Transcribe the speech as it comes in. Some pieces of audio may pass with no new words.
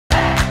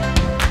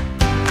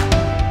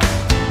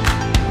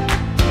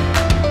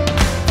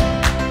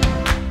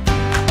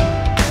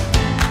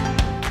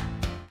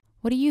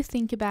What do you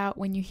think about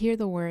when you hear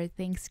the word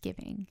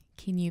Thanksgiving?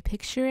 Can you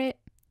picture it,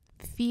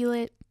 feel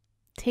it,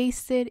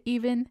 taste it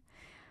even?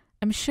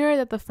 I'm sure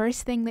that the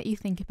first thing that you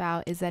think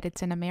about is that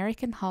it's an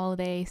American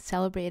holiday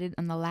celebrated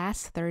on the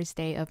last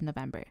Thursday of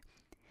November.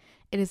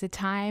 It is a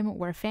time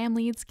where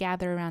families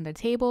gather around a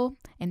table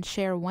and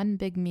share one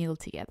big meal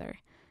together.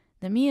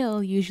 The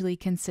meal usually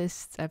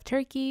consists of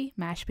turkey,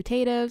 mashed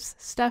potatoes,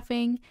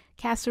 stuffing,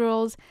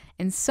 casseroles,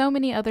 and so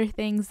many other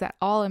things that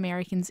all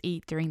Americans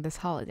eat during this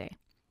holiday.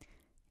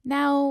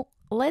 Now,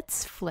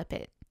 let's flip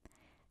it.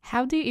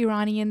 How do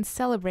Iranians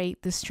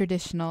celebrate this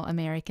traditional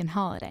American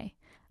holiday?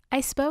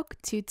 I spoke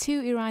to two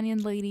Iranian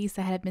ladies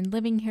that have been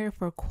living here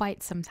for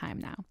quite some time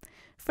now.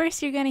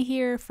 First, you're going to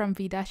hear from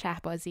Vida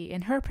Shahbazi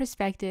and her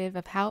perspective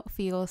of how it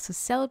feels to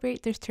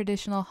celebrate this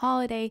traditional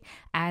holiday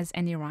as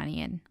an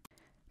Iranian.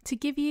 To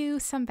give you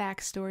some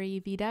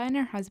backstory, Vida and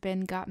her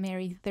husband got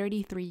married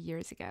 33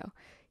 years ago.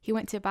 He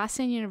went to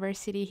Boston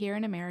University here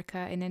in America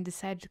and then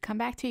decided to come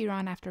back to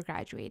Iran after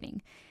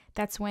graduating.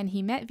 That's when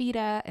he met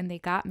Vida and they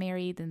got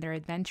married and their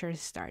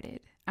adventures started.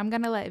 I'm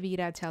going to let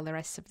Vida tell the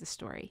rest of the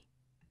story.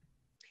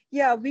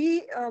 Yeah,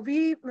 we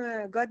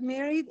got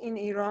married in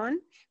Iran,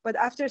 but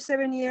after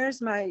 7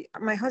 years, my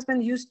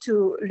husband used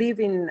to live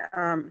in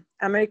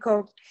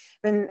America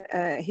when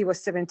he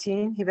was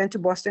 17. He went to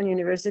Boston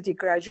University,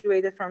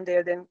 graduated from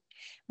there, then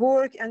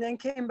worked, and then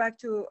came back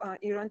to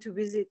Iran to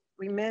visit.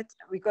 We met,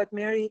 we got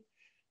married,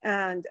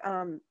 and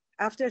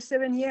after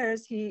 7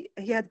 years, he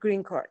had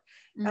green card.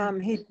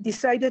 He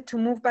decided to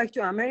move back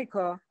to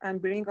America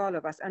and bring all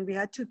of us, and we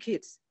had 2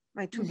 kids,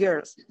 my 2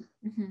 girls.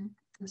 Mm-hmm.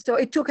 So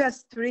it took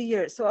us 3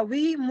 years. So I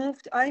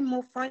moved,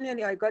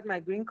 finally, I got my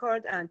green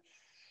card, and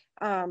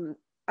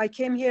I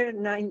came here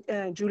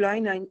July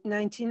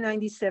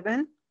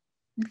 1997.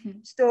 Mm-hmm.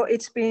 So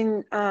it's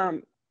been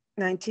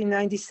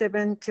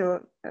 1997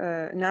 till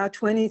now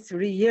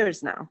 23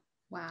 years now.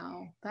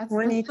 Wow, that's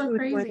 22, so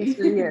crazy.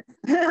 23 years.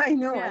 I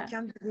know, Yeah. I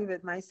can't believe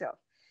it myself.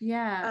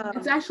 Yeah,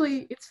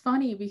 it's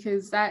funny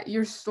because that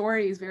your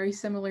story is very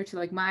similar to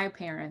like my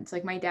parents.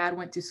 Like my dad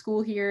went to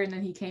school here and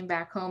then he came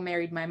back home,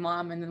 married my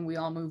mom, and then we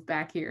all moved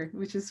back here,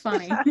 which is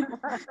funny.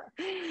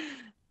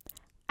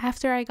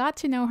 After I got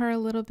to know her a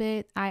little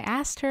bit, I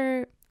asked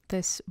her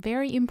this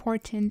very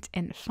important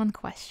and fun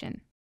question.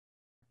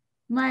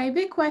 My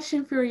big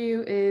question for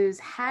you is,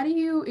 how do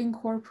you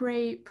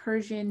incorporate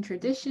Persian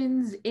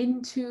traditions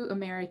into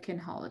American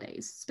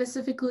holidays,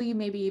 specifically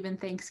maybe even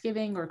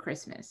Thanksgiving or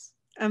Christmas?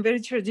 I'm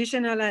very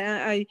traditional.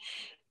 I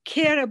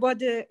care about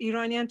the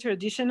Iranian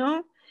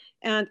traditional,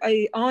 and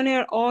I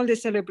honor all the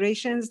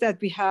celebrations that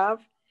we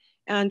have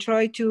and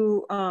try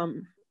to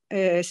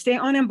stay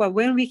on them. But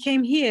when we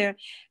came here,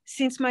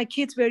 since my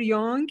kids were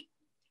young,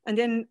 and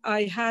then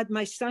I had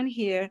my son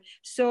here,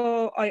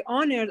 so I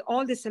honored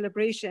all the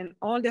celebration,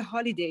 all the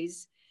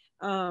holidays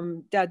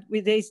that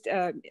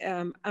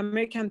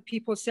American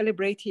people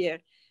celebrate here.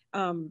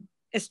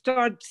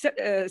 Start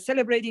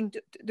celebrating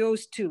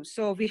those too.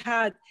 So we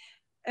had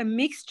a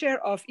mixture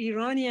of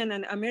Iranian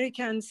and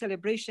American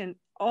celebration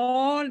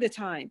all the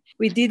time.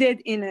 We did it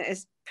in a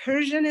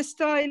Persian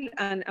style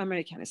and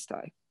American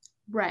style.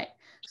 Right.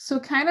 So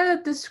kind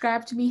of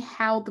describe to me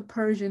how the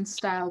Persian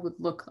style would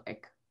look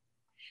like.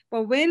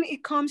 But when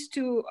it comes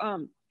to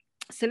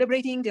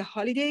celebrating the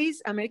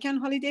holidays, American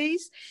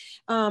holidays,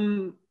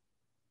 I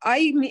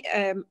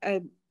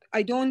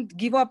don't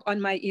give up on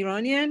my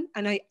Iranian,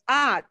 and I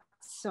add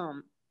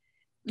some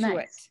to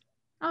it.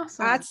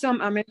 Awesome. Add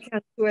some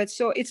American to it.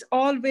 So it's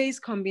always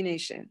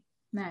combination.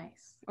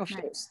 Nice. Of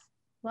those.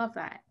 Love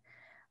that.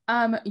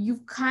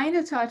 You've kind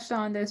of touched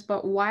on this,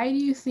 but why do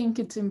you think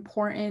it's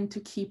important to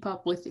keep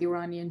up with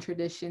Iranian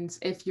traditions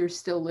if you're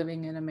still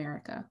living in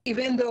America?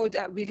 Even though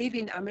that we live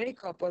in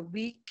America, but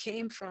we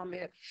came from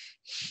a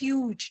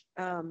huge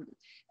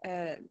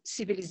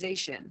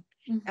civilization,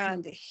 mm-hmm.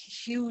 and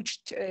huge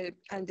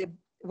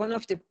one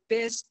of the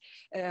best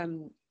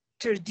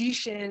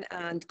tradition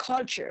and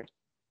culture.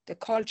 The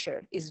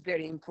culture is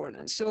very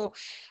important. So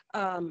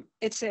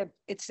it's a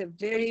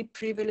very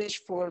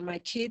privilege for my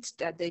kids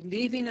that they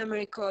live in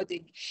America.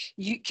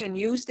 You can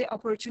use the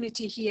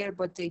opportunity here,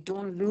 but they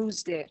don't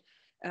lose their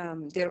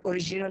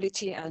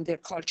originality and their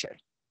culture.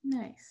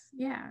 Nice.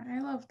 Yeah, I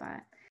love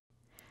that.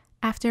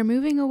 After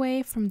moving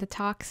away from the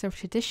talks of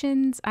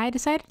traditions, I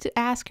decided to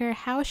ask her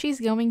how she's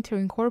going to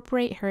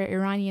incorporate her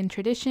Iranian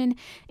tradition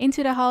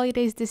into the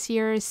holidays this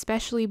year,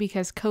 especially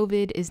because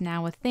COVID is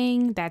now a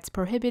thing that's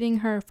prohibiting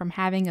her from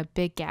having a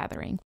big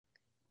gathering.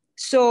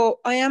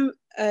 So I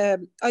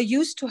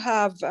used to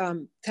have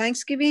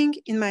Thanksgiving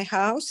in my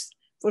house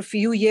for a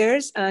few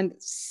years, and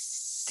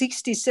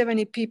 60,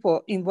 70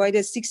 people,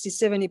 invited 60,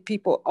 70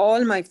 people,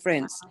 all my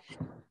friends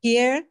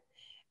here.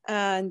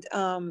 And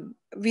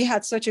we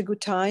had such a good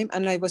time,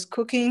 and I was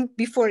cooking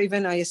before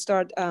even I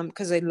start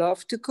because I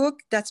love to cook.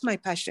 That's my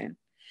passion.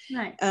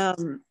 Nice.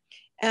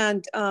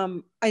 And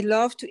I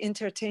love to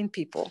entertain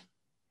people,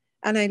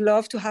 and I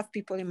love to have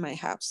people in my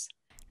house.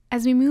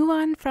 As we move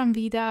on from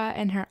Vida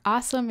and her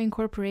awesome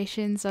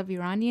incorporations of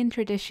Iranian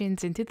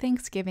traditions into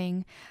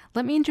Thanksgiving,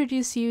 let me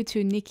introduce you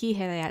to Nikki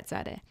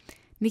Hedayatzadeh.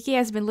 Nikki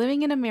has been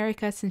living in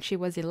America since she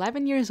was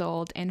 11 years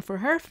old, and for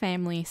her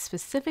family,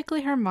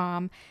 specifically her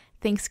mom,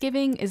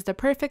 Thanksgiving is the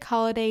perfect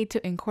holiday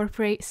to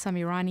incorporate some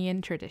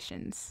Iranian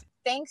traditions.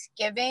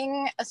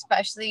 Thanksgiving,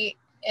 especially,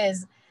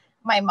 is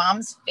my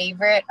mom's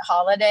favorite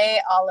holiday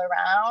all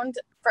around.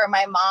 For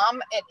my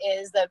mom, it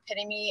is the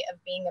epitome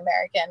of being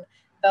American,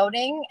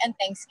 voting and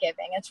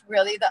Thanksgiving. It's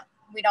really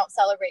we don't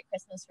celebrate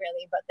Christmas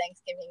really, but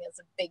Thanksgiving is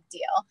a big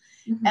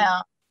deal.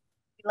 Mm-hmm.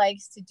 She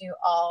likes to do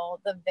all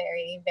the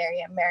very,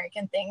 very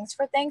American things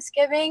for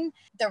Thanksgiving.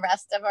 The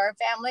rest of our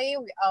family,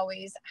 we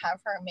always have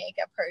her make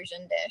a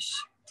Persian dish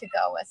to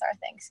go with our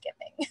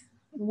Thanksgiving.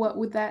 What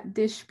would that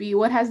dish be?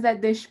 What has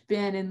that dish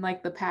been in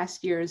like the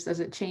past years?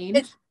 Does it change?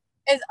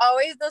 It's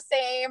always the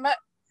same.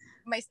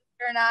 My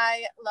sister and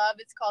I love.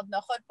 It's called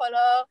nochod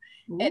polo.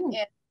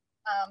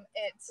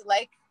 It's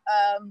like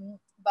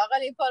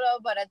bagali polo,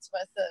 but it's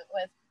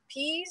with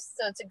peas.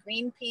 So it's a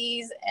green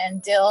peas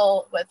and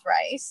dill with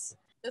rice.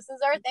 This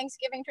is our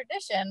Thanksgiving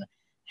tradition,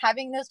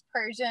 having this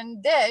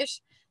Persian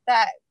dish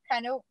that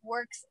kind of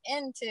works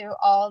into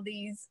all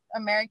these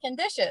American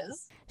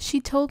dishes.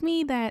 She told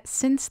me that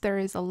since there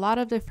is a lot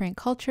of different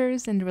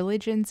cultures and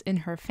religions in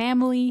her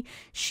family,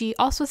 she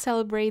also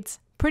celebrates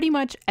pretty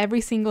much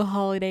every single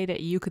holiday that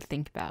you could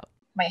think about.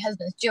 My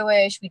husband's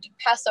Jewish. We do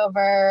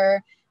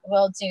Passover.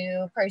 We'll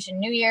do Persian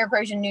New Year.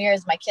 Persian New Year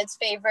is my kids'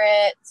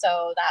 favorite,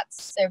 so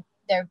that's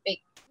their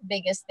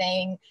biggest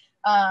thing.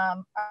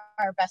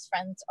 Our best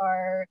friends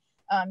are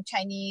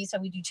Chinese, so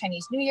we do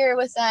Chinese New Year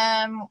with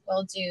them.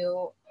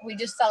 We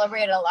just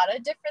celebrate a lot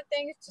of different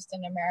things just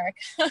in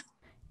America.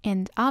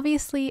 And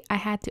obviously, I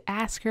had to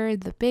ask her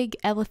the big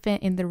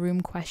elephant in the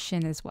room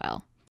question as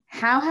well.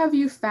 How have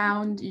you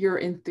found your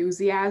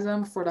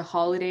enthusiasm for the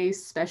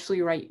holidays,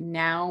 especially right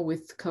now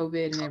with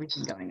COVID and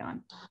everything going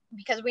on?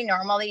 Because we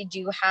normally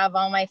do have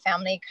all my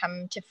family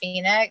come to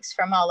Phoenix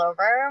from all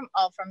over,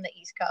 all from the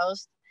East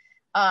Coast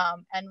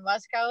and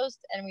West Coast,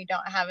 and we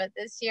don't have it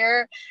this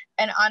year.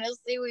 And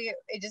honestly,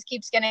 it just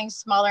keeps getting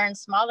smaller and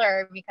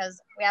smaller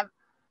because I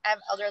have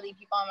elderly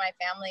people in my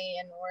family,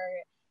 and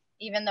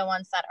even the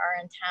ones that are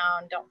in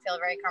town don't feel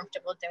very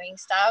comfortable doing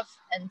stuff.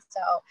 And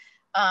so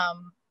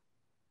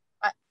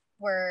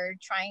we're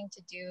trying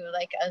to do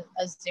like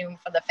a Zoom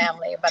for the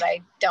family, but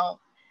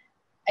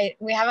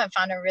we haven't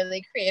found a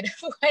really creative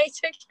way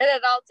to get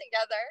it all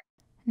together.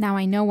 Now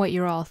I know what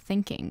you're all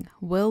thinking.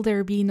 Will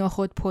there be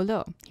nochod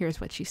polo? Here's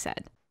what she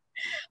said.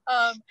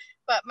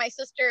 But my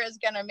sister is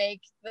going to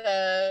make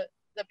the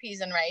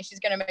peas and rice. She's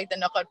going to make the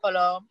nochod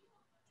polo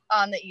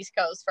on the East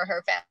Coast for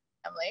her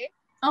family.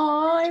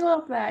 Oh, I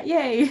love that.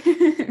 Yay.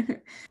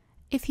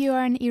 If you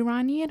are an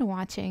Iranian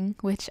watching,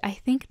 which I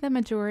think the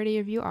majority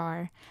of you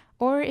are,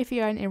 or if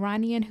you are an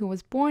Iranian who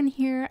was born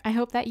here, I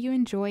hope that you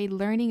enjoyed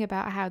learning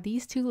about how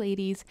these two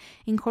ladies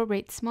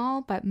incorporate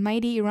small but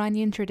mighty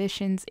Iranian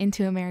traditions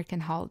into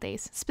American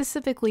holidays,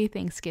 specifically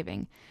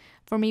Thanksgiving.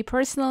 For me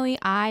personally,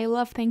 I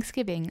love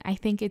Thanksgiving. I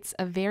think it's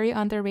a very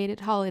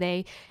underrated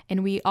holiday,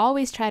 and we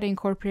always try to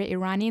incorporate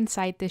Iranian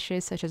side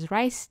dishes such as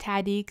rice,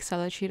 tahdig,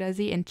 salad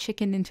shirazi, and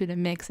chicken into the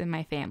mix in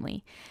my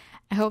family.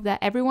 I hope that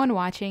everyone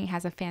watching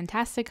has a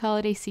fantastic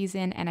holiday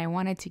season, and I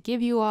wanted to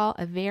give you all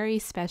a very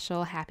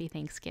special happy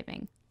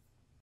Thanksgiving.